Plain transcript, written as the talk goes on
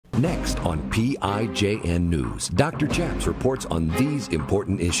Next on PIJN News, Dr. Chaps reports on these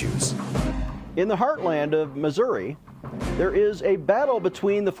important issues. In the heartland of Missouri, there is a battle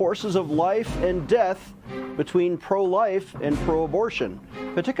between the forces of life and death, between pro-life and pro-abortion,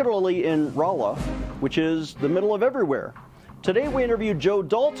 particularly in Rolla, which is the middle of everywhere. Today we interviewed Joe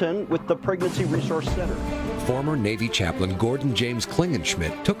Dalton with the Pregnancy Resource Center. Former Navy chaplain Gordon James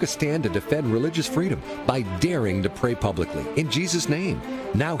Klingenschmidt took a stand to defend religious freedom by daring to pray publicly in Jesus' name.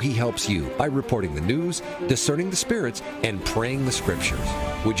 Now he helps you by reporting the news, discerning the spirits, and praying the scriptures.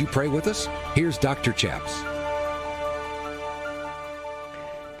 Would you pray with us? Here's Dr. Chaps.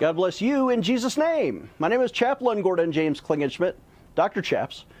 God bless you in Jesus' name. My name is Chaplain Gordon James Klingenschmidt, Dr.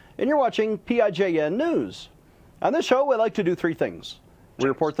 Chaps, and you're watching PIJN News. On this show, we like to do three things. We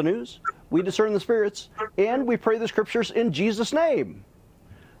report the news, we discern the spirits, and we pray the scriptures in Jesus' name.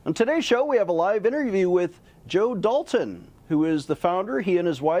 On today's show, we have a live interview with Joe Dalton, who is the founder. He and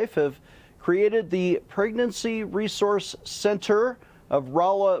his wife have created the Pregnancy Resource Center of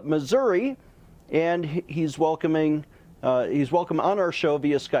Rolla, Missouri, and he's welcome on our show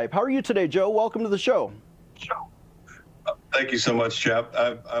via Skype. How are you today, Joe? Welcome to the show. Thank you so much, Chap.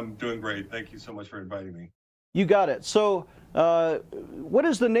 I'm doing great. Thank you so much for inviting me. You got it. So, what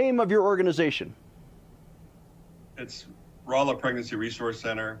is the name of your organization? It's Rolla Pregnancy Resource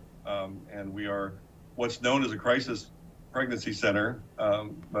Center, and we are what's known as a crisis pregnancy center,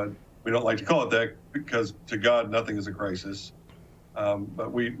 but we don't like to call it that because to God, nothing is a crisis.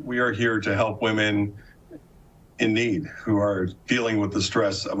 But we are here to help women in need who are dealing with the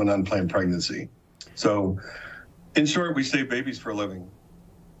stress of an unplanned pregnancy. So, in short, we save babies for a living.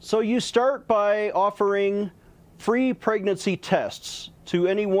 So you start by offering free pregnancy tests to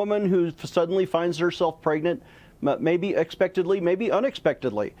any woman who suddenly finds herself pregnant, maybe expectedly, maybe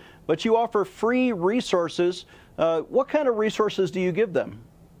unexpectedly. But you offer free resources. What kind of resources do you give them?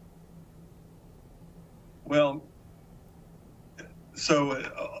 Well, so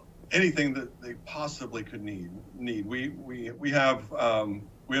anything that they possibly could need. We have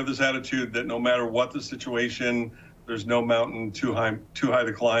this attitude that no matter what the situation, there's no mountain too high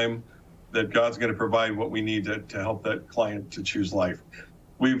to climb, that God's going to provide what we need to help that client to choose life.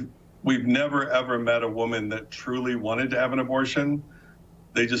 We've never, ever met a woman that truly wanted to have an abortion.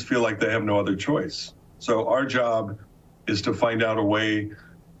 They just feel like they have no other choice. So our job is to find out a way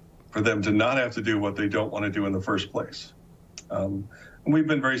for them to not have to do what they don't want to do in the first place. And we've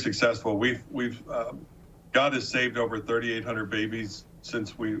been very successful. God has saved over 3,800 babies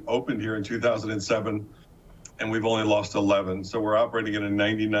since we opened here in 2007. And we've only lost 11. So we're operating at a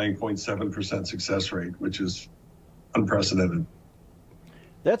 99.7% success rate, which is unprecedented.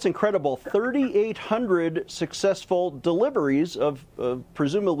 That's incredible. 3,800 successful deliveries of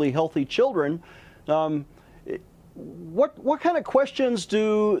presumably healthy children. What kind of questions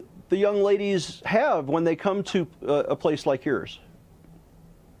do the young ladies have when they come to a place like yours?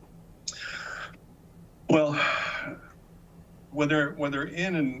 Well, when they're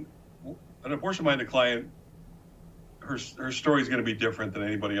in an abortion-minded client, her story is going to be different than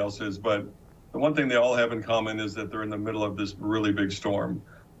anybody else's, but the one thing they all have in common is that they're in the middle of this really big storm,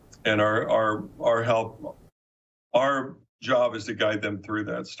 and our job is to guide them through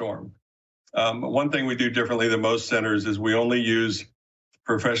that storm. One thing we do differently than most centers is we only use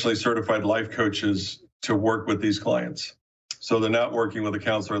professionally certified life coaches to work with these clients. So they're not working with a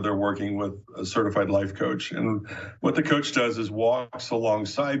counselor, they're working with a certified life coach. And what the coach does is walks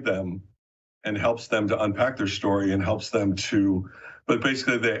alongside them and helps them to unpack their story and helps them but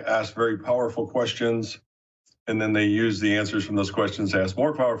basically they ask very powerful questions, and then they use the answers from those questions to ask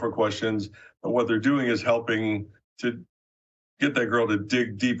more powerful questions. But what they're doing is helping to get that girl to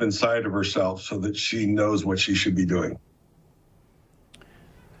dig deep inside of herself so that she knows what she should be doing.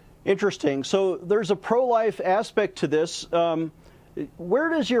 Interesting. So there's a pro-life aspect to this. Where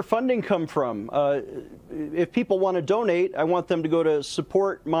does your funding come from? If people want to donate, I want them to go to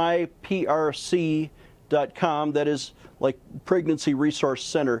supportmyprc.com. That is like Pregnancy Resource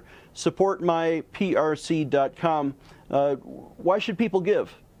Center. Supportmyprc.com. Why should people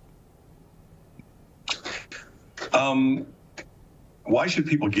give? Why should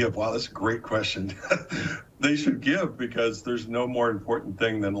people give? Wow, that's a great question. They should give because there's no more important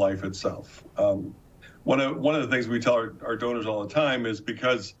thing than life itself. One of the things we tell our donors all the time is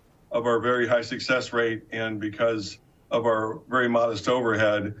because of our very high success rate and because of our very modest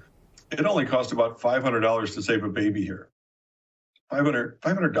overhead, it only costs about $500 to save a baby here.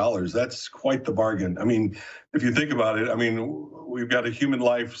 $500, that's quite the bargain. I mean, if you think about it, I mean, we've got a human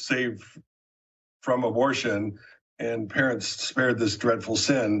life saved from abortion, and parents spared this dreadful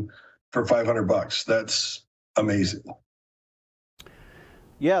sin for $500. That's amazing.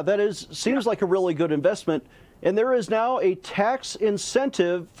 Yeah, seems like a really good investment. And there is now a tax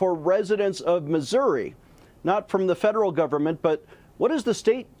incentive for residents of Missouri, not from the federal government, but what is the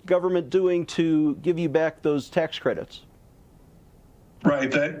state government doing to give you back those tax credits?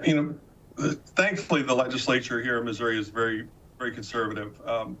 Right. Thankfully, the legislature here in Missouri is very, very conservative.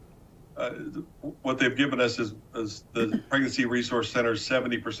 What they've given us is the Pregnancy Resource Center's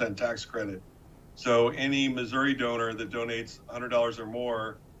 70% tax credit. So any Missouri donor that donates $100 or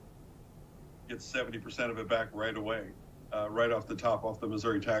more gets 70% of it back right away, right off the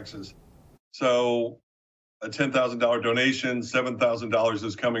Missouri taxes. So a $10,000 donation, $7,000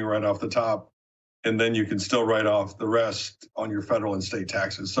 is coming right off the top, and then you can still write off the rest on your federal and state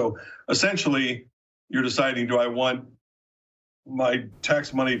taxes. So essentially, you're deciding, do I want my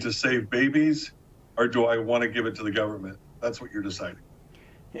tax money to save babies, or do I want to give it to the government? That's what you're deciding.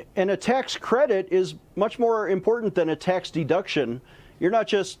 And a tax credit is much more important than a tax deduction. You're not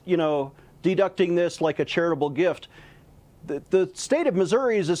just, deducting this like a charitable gift. The state of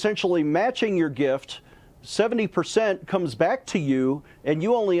Missouri is essentially matching your gift. 70% comes back to you, and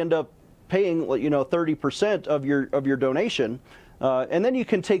you only end up paying 30% of your donation. And then you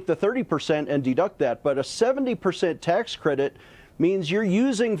can take the 30% and deduct that. But a 70% tax credit means you're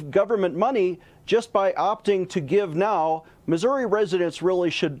using government money just by opting to give now. Missouri residents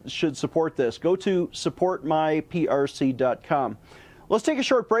really should support this. Go to supportmyprc.com. Let's take a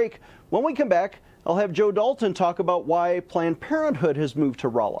short break. When we come back, I'll have Joe Dalton talk about why Planned Parenthood has moved to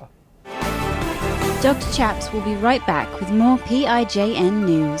Rolla. Dr. Chaps will be right back with more PIJN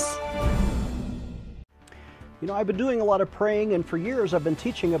news. I've been doing a lot of praying, and for years I've been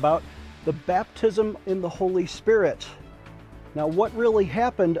teaching about the baptism in the Holy Spirit. Now, what really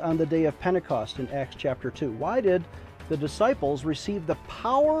happened on the day of Pentecost in Acts chapter 2? Why did the disciples receive the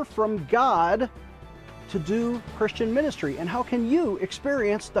power from God to do Christian ministry? And how can you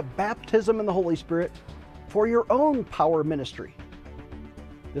experience the baptism in the Holy Spirit for your own power ministry?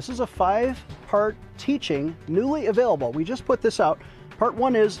 This is a 5-part teaching newly available. We just put this out. Part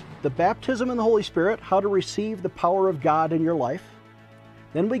 1 is the baptism in the Holy Spirit, how to receive the power of God in your life.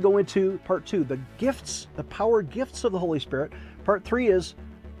 Then we go into part 2, the gifts, the power gifts of the Holy Spirit. Part 3 is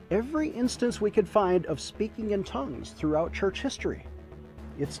every instance we could find of speaking in tongues throughout church history.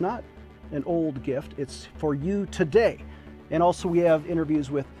 It's not an old gift, it's for you today. And also we have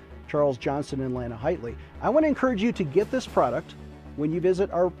interviews with Charles Johnson and Lana Heitley. I want to encourage you to get this product when you visit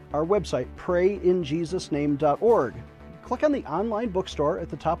our website, prayinjesusname.org. Click on the online bookstore at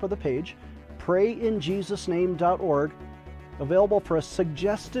the top of the page, prayinjesusname.org, available for a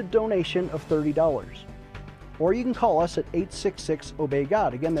suggested donation of $30. Or you can call us at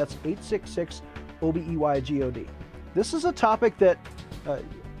 866-OBEY-GOD. Again, that's 866-OBEY-GOD. This is a topic that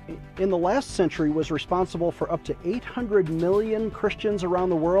in the last century was responsible for up to 800 million Christians around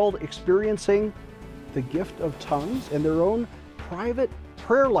the world experiencing the gift of tongues and their own private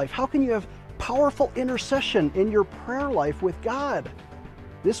prayer life. How can you have powerful intercession in your prayer life with God?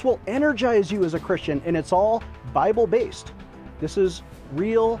 This will energize you as a Christian, and it's all Bible-based. This is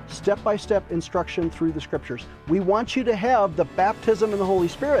real step-by-step instruction through the Scriptures. We want you to have the baptism in the Holy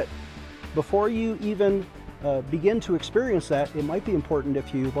Spirit. Before you even begin to experience that, it might be important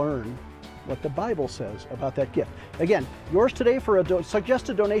if you learn what the Bible says about that gift. Again, yours today for a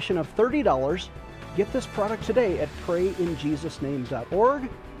suggested donation of $30. Get this product today at prayinjesusname.org.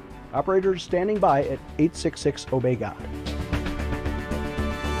 Operators standing by at 866-OBEY-GOD.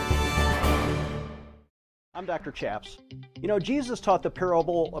 I'm Dr. Chaps. Jesus taught the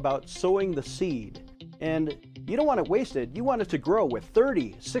parable about sowing the seed, and you don't want it wasted. You want it to grow with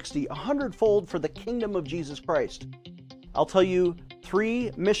 30, 60, 100-fold for the kingdom of Jesus Christ. I'll tell you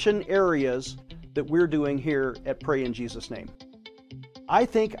 3 mission areas that we're doing here at Pray in Jesus' Name. I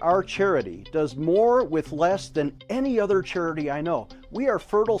think our charity does more with less than any other charity I know. We are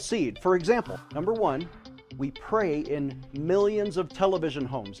fertile seed. For example, number 1, we pray in millions of television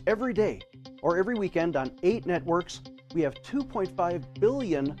homes every day or every weekend on 8 networks. We have 2.5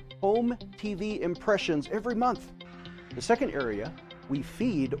 billion home TV impressions every month. The second area, we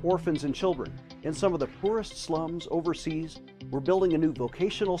feed orphans and children in some of the poorest slums overseas. We're building a new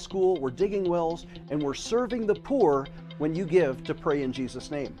vocational school, we're digging wells, and we're serving the poor when you give to Pray in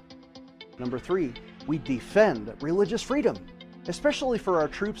Jesus' Name. Number 3, we defend religious freedom, especially for our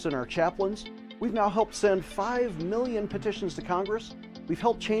troops and our chaplains. We've now helped send 5 million petitions to Congress. We've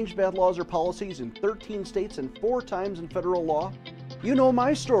helped change bad laws or policies in 13 states and 4 times in federal law. You know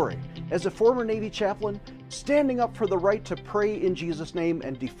my story as a former Navy chaplain, standing up for the right to pray in Jesus' name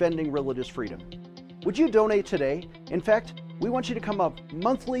and defending religious freedom. Would you donate today? In fact, we want you to become a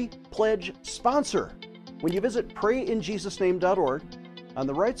monthly pledge sponsor. When you visit prayinjesusname.org, On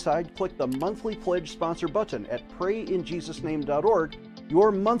the right side, click the monthly pledge sponsor button at prayinjesusname.org.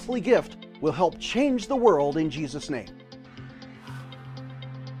 Your monthly gift will help change the world in Jesus' name.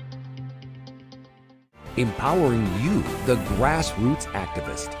 Empowering you, the grassroots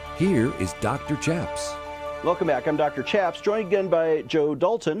activist. Here is Dr. Chaps. Welcome back. I'm Dr. Chaps, joined again by Joe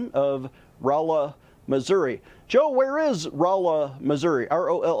Dalton of Rolla, Missouri. Joe, where is Rolla, Missouri?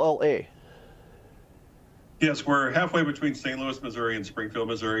 R-O-L-L-A. Yes, we're halfway between St. Louis, Missouri and Springfield,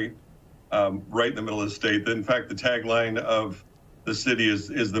 Missouri, right in the middle of the state. In fact, the tagline of the city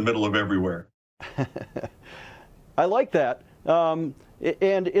is the middle of everywhere. I like that. And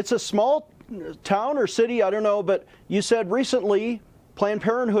it's a small town or city, I don't know, but you said recently Planned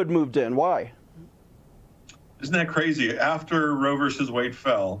Parenthood moved in. Why? Isn't that crazy? After Roe versus Wade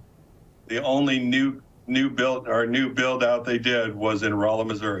fell, the only new build out they did was in Rolla,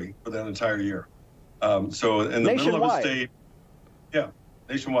 Missouri for that entire year. So in the middle of a state,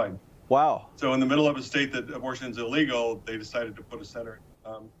 nationwide. Wow. So in the middle of a state that abortion is illegal, they decided to put a center.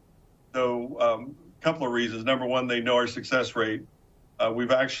 Couple of reasons. Number one, they know our success rate.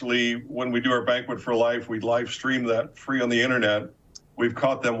 We've actually, when we do our Banquet for Life, we live stream that free on the internet. We've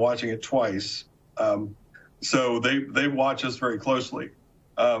caught them watching it twice. So they watch us very closely.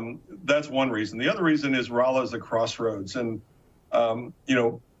 That's one reason. The other reason is Rolla is a crossroads. And,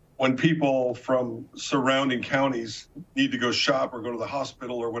 when people from surrounding counties need to go shop or go to the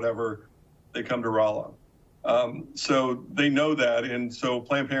hospital or whatever, they come to Rolla. So they know that. And so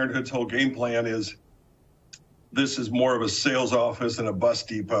Planned Parenthood's whole game plan is this is more of a sales office and a bus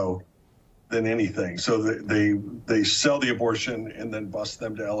depot than anything. So they sell the abortion and then bus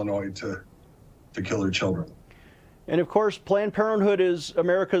them to Illinois to kill their children. And of course, Planned Parenthood is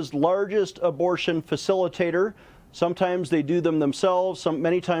America's largest abortion facilitator. Sometimes they do them themselves,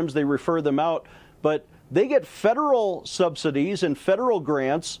 many times they refer them out, but they get federal subsidies and federal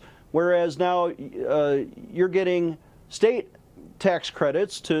grants, whereas now you're getting state tax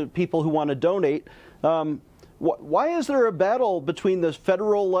credits to people who want to donate. Why is there a battle between the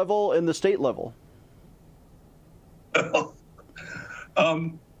federal level and the state level?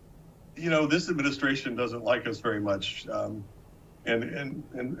 This administration doesn't like us very much,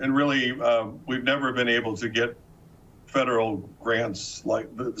 and really, we've never been able to get federal grants like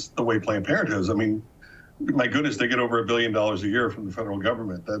the way Planned Parenthood is. I mean, my goodness, they get over $1 billion a year from the federal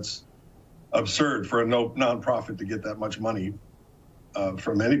government. That's absurd for a nonprofit to get that much money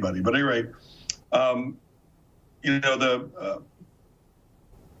from anybody. But anyway,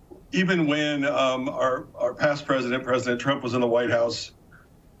 even when our past President Trump was in the White House,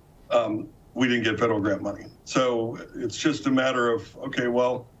 we didn't get federal grant money. So it's just a matter of, okay,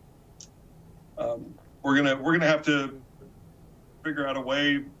 well, we're gonna have to figure out a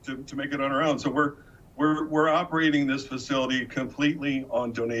way to make it on our own. So we're operating this facility completely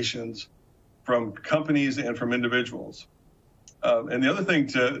on donations from companies and from individuals. And the other thing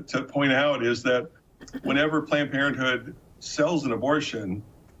to point out is that whenever Planned Parenthood sells an abortion,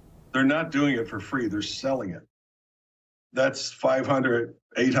 they're not doing it for free, they're selling it. That's $500,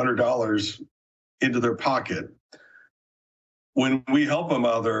 $800 into their pocket. When we help a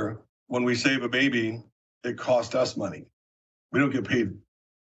mother, when we save a baby, it costs us money. We don't get paid.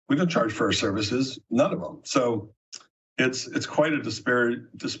 We don't charge for our services, none of them. So it's quite a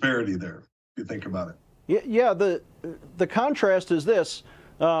disparity there, if you think about it. Yeah, the contrast is this.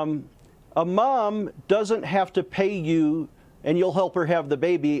 A mom doesn't have to pay you and you'll help her have the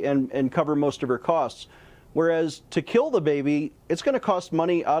baby and cover most of her costs. Whereas to kill the baby, it's going to cost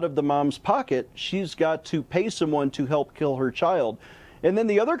money out of the mom's pocket. She's got to pay someone to help kill her child. And then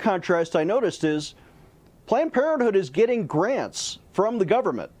the other contrast I noticed is Planned Parenthood is getting grants from the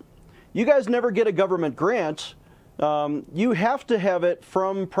government. You guys never get a government grant. You have to have it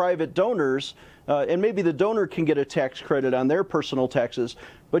from private donors, and maybe the donor can get a tax credit on their personal taxes,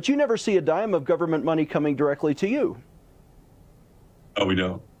 but you never see a dime of government money coming directly to you. Oh, we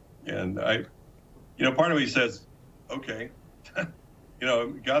don't. And part of me says, okay,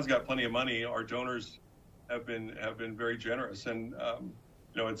 God's got plenty of money. Our donors have been very generous, and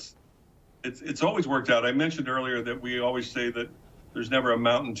it's always worked out. I mentioned earlier that we always say that there's never a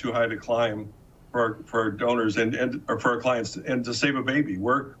mountain too high to climb for our donors and or for our clients and to save a baby.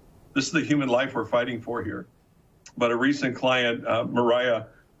 This is the human life we're fighting for here. But a recent client, Mariah,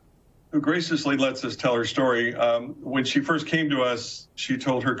 who graciously lets us tell her story, when she first came to us, she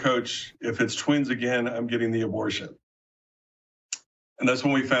told her coach, if it's twins again, I'm getting the abortion. And that's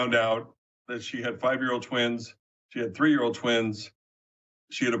when we found out that she had 5-year-old twins, she had 3-year-old twins,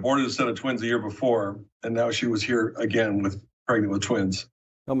 she had aborted a set of twins a year before, and now she was here again pregnant with twins.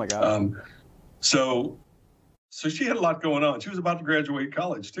 Oh my God. So So she had a lot going on. She was about to graduate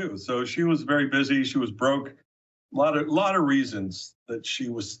college too. So she was very busy. She was broke. A lot of reasons that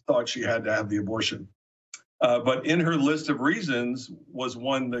she thought she had to have the abortion. But in her list of reasons was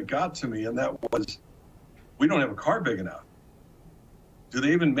one that got to me, and that was, we don't have a car big enough. Do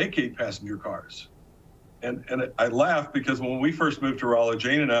they even make 8-passenger cars? And I laughed because when we first moved to Rolla,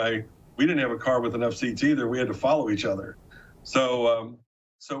 Jane and I, we didn't have a car with enough seats either. We had to follow each other. So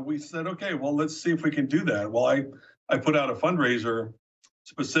we said, okay, well, let's see if we can do that. Well, I put out a fundraiser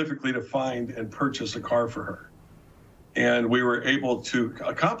specifically to find and purchase a car for her. And we were able to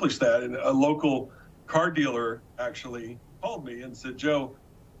accomplish that. And a local car dealer actually called me and said, Joe,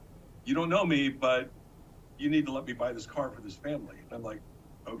 you don't know me, but you need to let me buy this car for this family. And I'm like,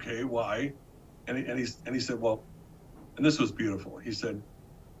 okay, why? And he said, well, and this was beautiful. He said,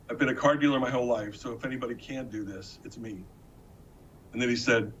 I've been a car dealer my whole life, so if anybody can do this, it's me. And then he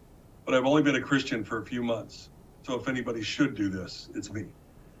said, but I've only been a Christian for a few months, so if anybody should do this, it's me.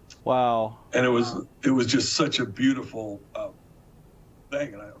 Wow. And it was just such a beautiful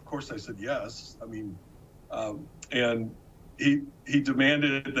thing. And of course I said yes. I mean, and he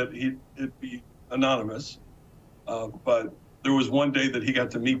demanded that it be anonymous. But there was one day that he got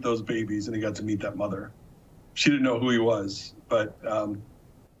to meet those babies and he got to meet that mother. She didn't know who he was, but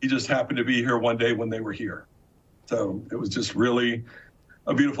he just happened to be here one day when they were here. So it was just really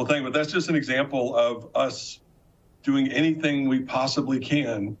a beautiful thing. But that's just an example of us doing anything we possibly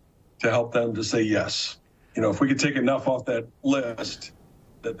can to help them to say yes. You know, if we could take enough off that list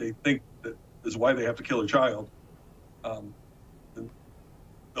that they think that is why they have to kill a child, then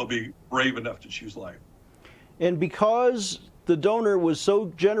they'll be brave enough to choose life. And because the donor was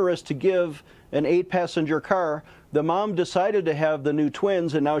so generous to give an 8-passenger car, the mom decided to have the new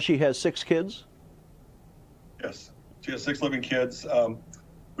twins, and now she has 6 kids? Yes, she has 6 living kids.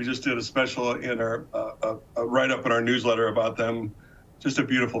 We just did a special in our a write-up in our newsletter about them. Just a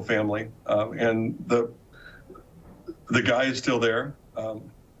beautiful family, and the guy is still there. We're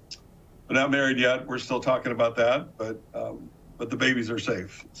not married yet. We're still talking about that, but the babies are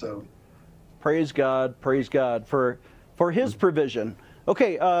safe. So, praise God for His provision.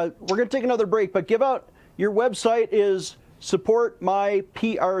 Okay, we're going to take another break, but give out your website is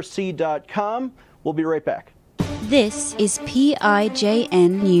supportmyprc.com. We'll be right back. This is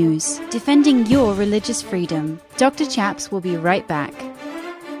PIJN News, defending your religious freedom. Dr. Chaps will be right back.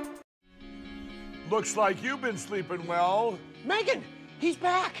 Looks like you've been sleeping well. Megan, he's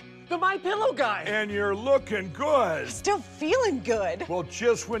back. The My Pillow guy. And you're looking good. Still feeling good. Well,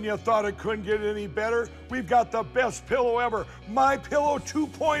 just when you thought it couldn't get any better, we've got the best pillow ever, My Pillow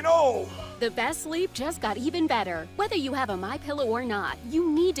 2.0. The best sleep just got even better. Whether you have a My Pillow or not,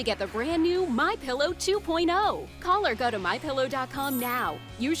 you need to get the brand new My Pillow 2.0. Call or go to mypillow.com now.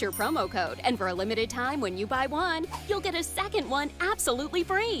 Use your promo code, and for a limited time when you buy one, you'll get a second one absolutely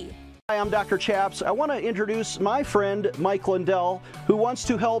free. Hi, I'm Dr. Chaps. I want to introduce my friend Mike Lindell, who wants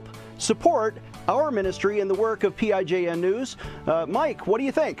to help support our ministry in the work of PIJN News. Mike, what do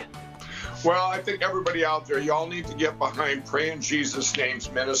you think? Well, I think everybody out there, y'all need to get behind Pray in Jesus' Name's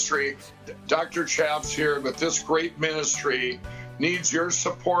ministry. Dr. Chaps here with this great ministry needs your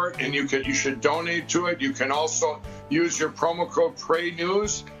support, and you should donate to it. You can also use your promo code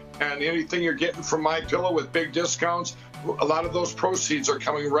PRAYNEWS, and anything you're getting from My Pillow with big discounts, a lot of those proceeds are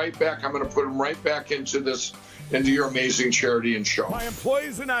coming right back. I'm going to put them right back into your amazing charity and show. My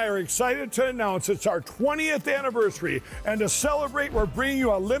employees and I are excited to announce it's our 20th anniversary, and to celebrate, we're bringing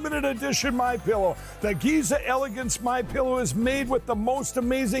you a limited edition My Pillow. The Giza Elegance My Pillow is made with the most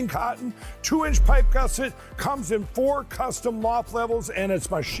amazing cotton, 2-inch pipe gusset, comes in 4 custom loft levels, and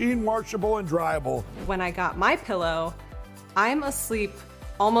it's machine washable and dryable. When I got My Pillow, I'm asleep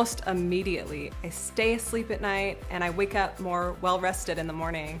almost immediately. I stay asleep at night and I wake up more well-rested in the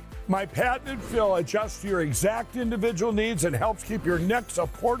morning. My patented fill adjusts to your exact individual needs and helps keep your neck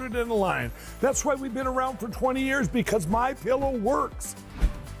supported and aligned. That's why we've been around for 20 years, because My Pillow works.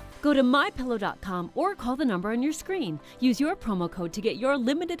 Go to mypillow.com or call the number on your screen. Use your promo code to get your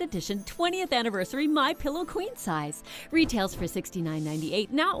limited edition 20th anniversary My Pillow queen size. Retails for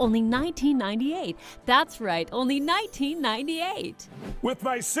 $69.98, now only $19.98. That's right, only $19.98. With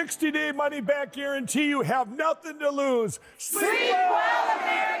my 60-day money-back guarantee, you have nothing to lose. Sleep well,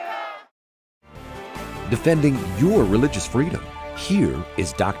 America! Defending your religious freedom. Here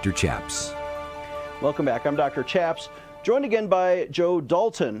is Dr. Chaps. Welcome back. I'm Dr. Chaps, joined again by Joe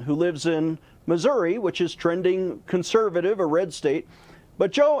Dalton, who lives in Missouri, which is trending conservative, a red state.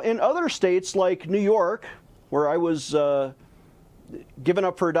 But Joe, in other states like New York, where I was given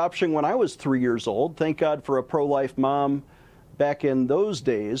up for adoption when I was 3 years old, thank God for a pro-life mom back in those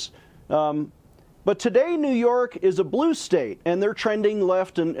days, But today, New York is a blue state, and they're trending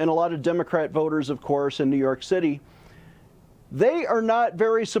left, and a lot of Democrat voters, of course, in New York City. They are not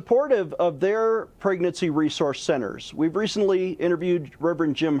very supportive of their pregnancy resource centers. We've recently interviewed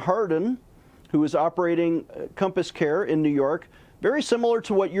Reverend Jim Hardin, who is operating Compass Care in New York. Very similar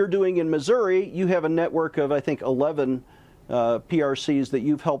to what you're doing in Missouri. You have a network of, I think, 11 PRCs that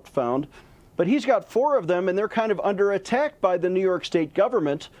you've helped found. But he's got 4 of them, and they're kind of under attack by the New York State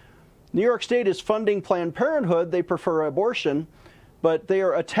government. New York State is funding Planned Parenthood. They prefer abortion, but they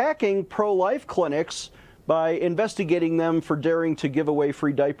are attacking pro-life clinics by investigating them for daring to give away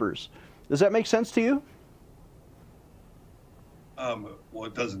free diapers. Does that make sense to you? Well,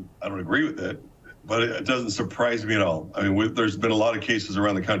 it doesn't. I don't agree with it, but it doesn't surprise me at all. I mean, there's been a lot of cases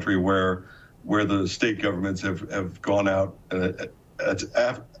around the country where the state governments have gone out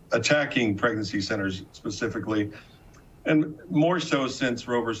attacking pregnancy centers specifically, and more so since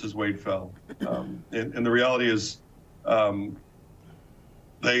Roe versus Wade fell. And the reality is,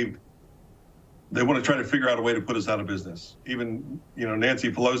 they want to try to figure out a way to put us out of business. Even,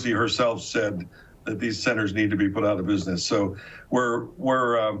 Nancy Pelosi herself said that these centers need to be put out of business. So we're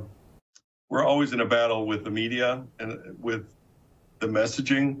always in a battle with the media and with the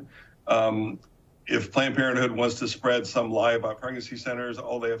messaging. If Planned Parenthood wants to spread some lie about pregnancy centers,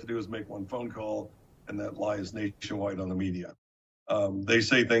 all they have to do is make one phone call, and that lie is nationwide on the media. They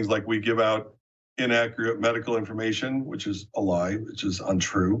say things like we give out inaccurate medical information, which is a lie, which is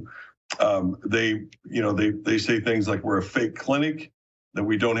untrue. They say things like we're a fake clinic, that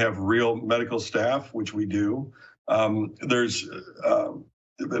we don't have real medical staff, which we do. But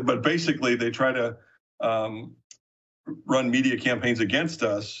basically they try to run media campaigns against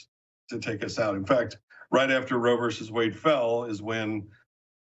us to take us out. In fact, right after Roe versus Wade fell is when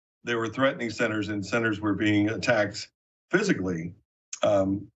they were threatening centers, and centers were being attacked physically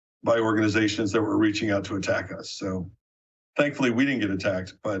by organizations that were reaching out to attack us. So thankfully we didn't get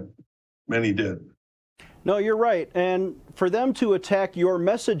attacked, but many did. No, you're right. And for them to attack your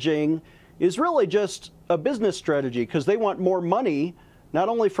messaging is really just a business strategy, because they want more money, not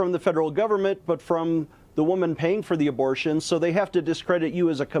only from the federal government, but from the woman paying for the abortion. So they have to discredit you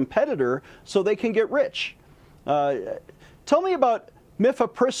as a competitor so they can get rich. Tell me about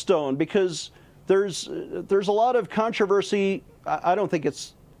mifepristone, because there's a lot of controversy. I don't think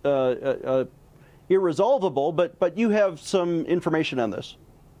it's irresolvable, but you have some information on this.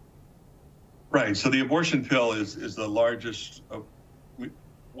 Right. So the abortion pill is the largest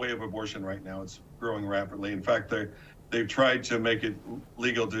way of abortion right now. It's growing rapidly. In fact, they've tried to make it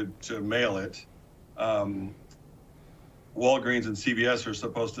legal to mail it. Walgreens and CVS are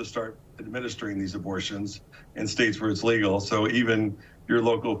supposed to start administering these abortions in states where it's legal. So even your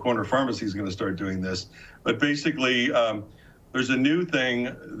local corner pharmacy is going to start doing this. But basically, there's a new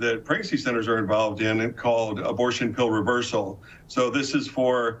thing that pregnancy centers are involved in called abortion pill reversal. So this is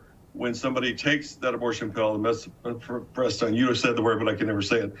for when somebody takes that abortion pill, mifepristone, you have said the word, but I can never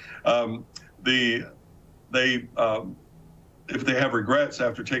say it. If they have regrets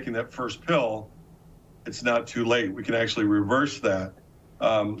after taking that first pill, it's not too late. We can actually reverse that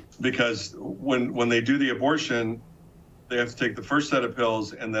because when they do the abortion, they have to take the first set of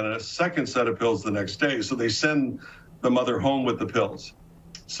pills and then a second set of pills the next day. So they send the mother home with the pills.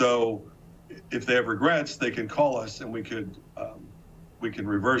 So if they have regrets, they can call us and we can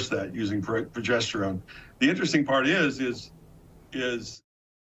reverse that using progesterone. The interesting part is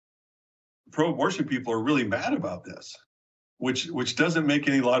pro-abortion people are really mad about this, which doesn't make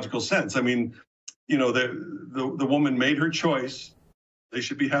any logical sense. I mean, the woman made her choice. They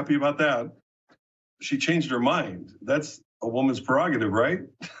should be happy about that. She changed her mind. That's a woman's prerogative, right?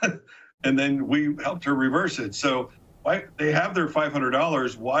 And then we helped her reverse it. So why they have their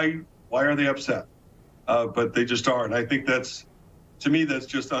 $500? Why are they upset? But they just are, and I think to me, that's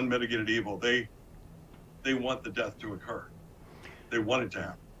just unmitigated evil. They want the death to occur. They want it to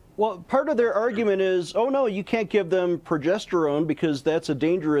happen. Well, part of their argument is, oh no, you can't give them progesterone because that's a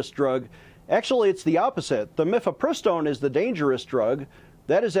dangerous drug. Actually, it's the opposite. The mifepristone is the dangerous drug.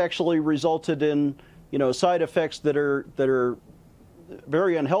 That has actually resulted in, side effects that are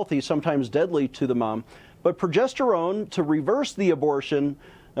very unhealthy, sometimes deadly to the mom. But progesterone, to reverse the abortion,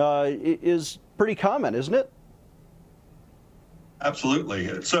 is pretty common, isn't it?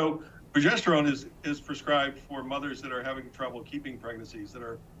 Absolutely. So progesterone is prescribed for mothers that are having trouble keeping pregnancies, that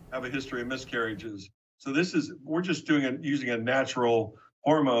have a history of miscarriages. So we're just using a natural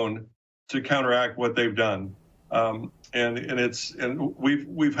hormone to counteract what they've done. And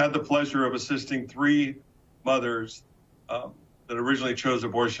we've had the pleasure of assisting 3 mothers that originally chose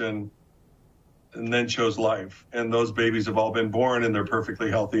abortion and then chose life. And those babies have all been born and they're perfectly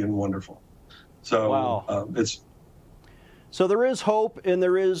healthy and wonderful. So wow. So there is hope, and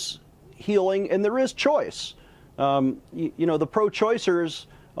there is healing, and there is choice. You know, the pro-choicers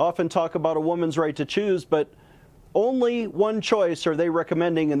often talk about a woman's right to choose, but only one choice are they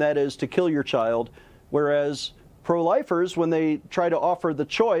recommending, and that is to kill your child. Whereas pro-lifers, when they try to offer the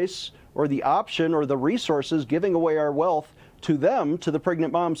choice or the option or the resources, giving away our wealth to them, to the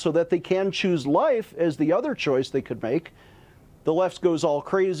pregnant mom, so that they can choose life as the other choice they could make, the left goes all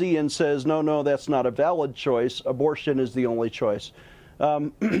crazy and says, no, that's not a valid choice. Abortion is the only choice.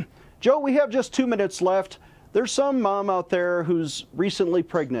 Joe, we have just 2 minutes left. There's some mom out there who's recently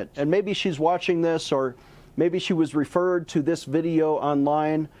pregnant, and maybe she's watching this, or maybe she was referred to this video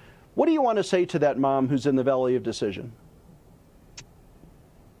online. What do you want to say to that mom who's in the Valley of Decision?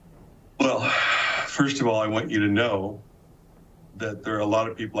 Well, first of all, I want you to know that there are a lot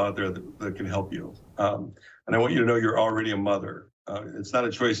of people out there that can help you. And I want you to know you're already a mother. It's not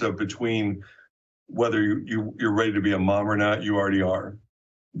a choice of between whether you're ready to be a mom or not. You already are.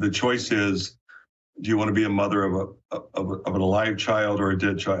 The choice is, do you want to be a mother of an alive child or a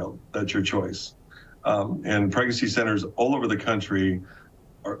dead child? That's your choice. And pregnancy centers all over the country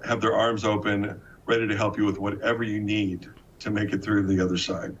have their arms open, ready to help you with whatever you need to make it through the other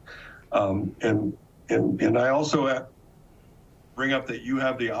side. And I also bring up that you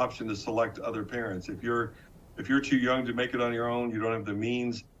have the option to select other parents. If you're too young to make it on your own, you don't have the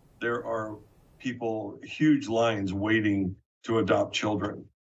means, there are people, huge lines waiting to adopt children.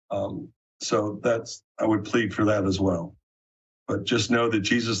 So I would plead for that as well. But just know that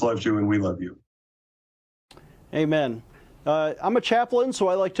Jesus loves you and we love you. Amen. I'm a chaplain, so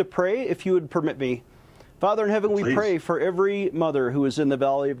I like to pray, if you would permit me. Father in heaven, Please. We pray for every mother who is in the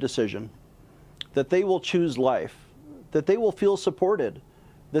Valley of Decision, that they will choose life, that they will feel supported,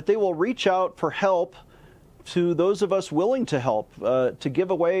 that they will reach out for help to those of us willing to help, to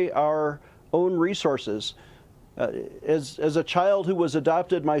give away our own resources. As a child who was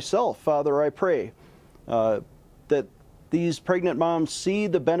adopted myself, Father, I pray that these pregnant moms see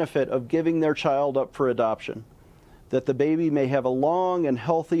the benefit of giving their child up for adoption, that the baby may have a long and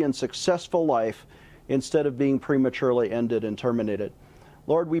healthy and successful life instead of being prematurely ended and terminated.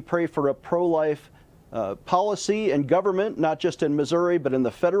 Lord, we pray for a pro-life policy and government, not just in Missouri, but in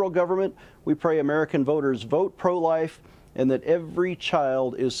the federal government. We pray American voters vote pro-life and that every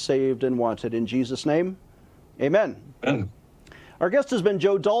child is saved and wanted. In Jesus' name, amen. Amen. Our guest has been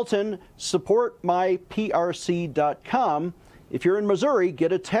Joe Dalton. SupportMyPRC.com. If you're in Missouri,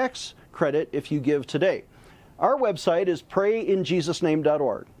 get a tax credit if you give today. Our website is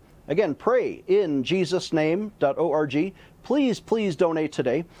prayinjesusname.org. Again, prayinjesusname.org. Please donate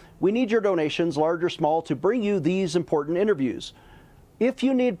today. We need your donations, large or small, to bring you these important interviews. If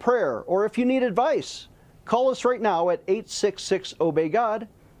you need prayer or if you need advice, call us right now at 866-OBEY-GOD.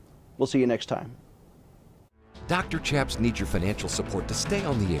 We'll see you next time. Dr. Chaps needs your financial support to stay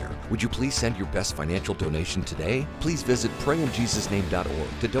on the air. Would you please send your best financial donation today? Please visit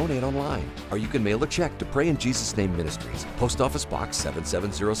prayinjesusname.org to donate online, or you can mail a check to Pray in Jesus' Name Ministries, Post Office Box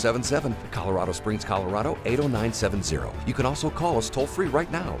 77077, Colorado Springs, Colorado 80970. You can also call us toll-free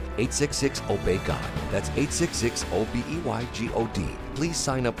right now, 866-OBEY-GOD. That's 866-OBEYGOD. Please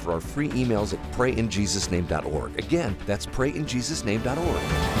sign up for our free emails at prayinjesusname.org. Again, that's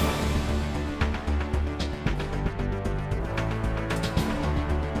prayinjesusname.org.